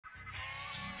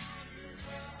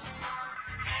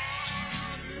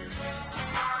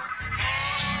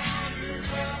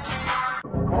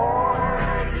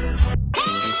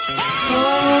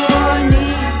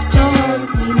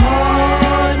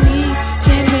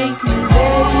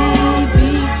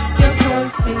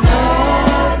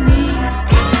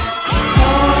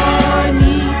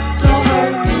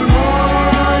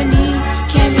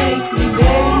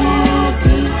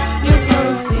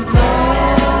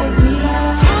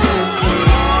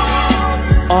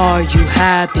Are you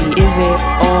happy? Is it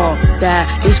all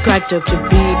that it's cracked up to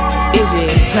be? Is it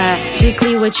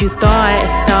practically what you thought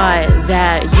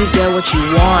that you get what you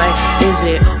want? Is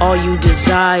it all you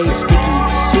desire? Sticky,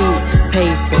 sweet,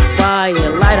 paper,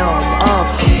 fire. Light 'em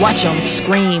up, watch 'em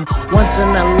scream. Once in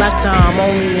a lifetime,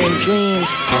 only in dreams.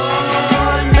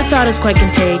 The thought is quite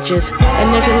contagious,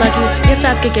 and if you're lucky, your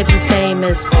thoughts could get you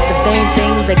famous. The fame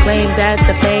thing, they claim that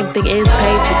the fame thing is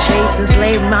paid for chase and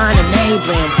slave mind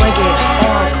enabling. Break it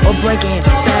off or break it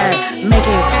bad, make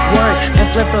it work and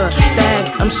flip a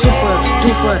bag. I'm super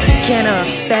duper, can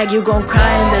a bag, you gon'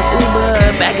 cry in this Uber,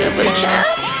 back up a cab.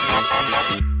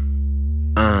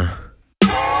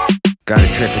 Got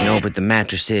her tripping over the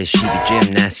mattresses. She be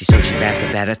gym nasty, so she back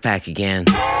up that ass pack again.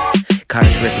 Caught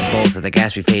us ripping bowls of the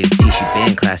gas we faded. See, she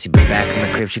been classy, but back in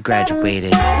my crib she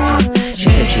graduated. She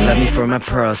said she loved me for my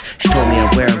pearls. She told me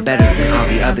I'd wear them better than all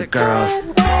the other girls.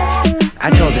 I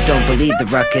told her don't believe the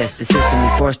ruckus. The system we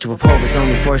forced to uphold was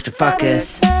only forced to fuck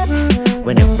us.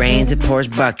 When it rains, it pours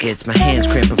buckets. My hands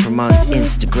cramping from all these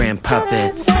Instagram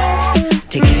puppets.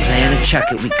 Take your plan and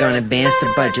chuck it. We gonna advance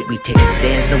the budget. We taking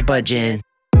stands, no budging.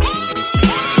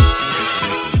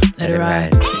 Let it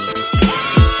ride.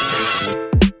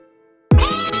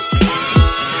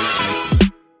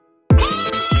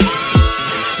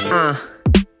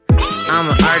 I'm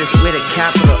an artist with a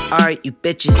capital R. You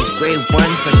bitches is grade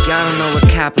ones like y'all don't know what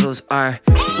capitals are.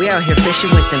 We out here fishing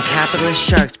with them capitalist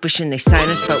sharks, wishing they sign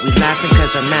us, but we laughing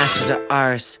cause our masters are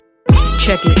ours.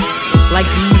 Check it, like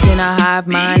bees in a hive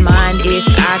mind. Mind if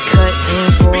I cut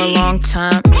in for a long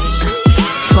time.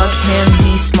 Fuck him,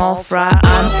 he's small fry.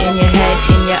 I'm in your head,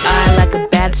 in your eye like a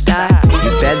bad style.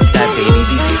 You bed stop, baby, if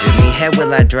you giving me head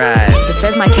will I drive. The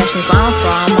feds might catch me if I don't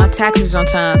file my taxes on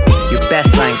time. Your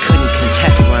best line couldn't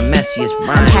contest my messiest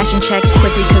rhymes. I'm cashing checks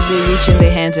quickly cause they reach in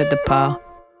their hands at the pile.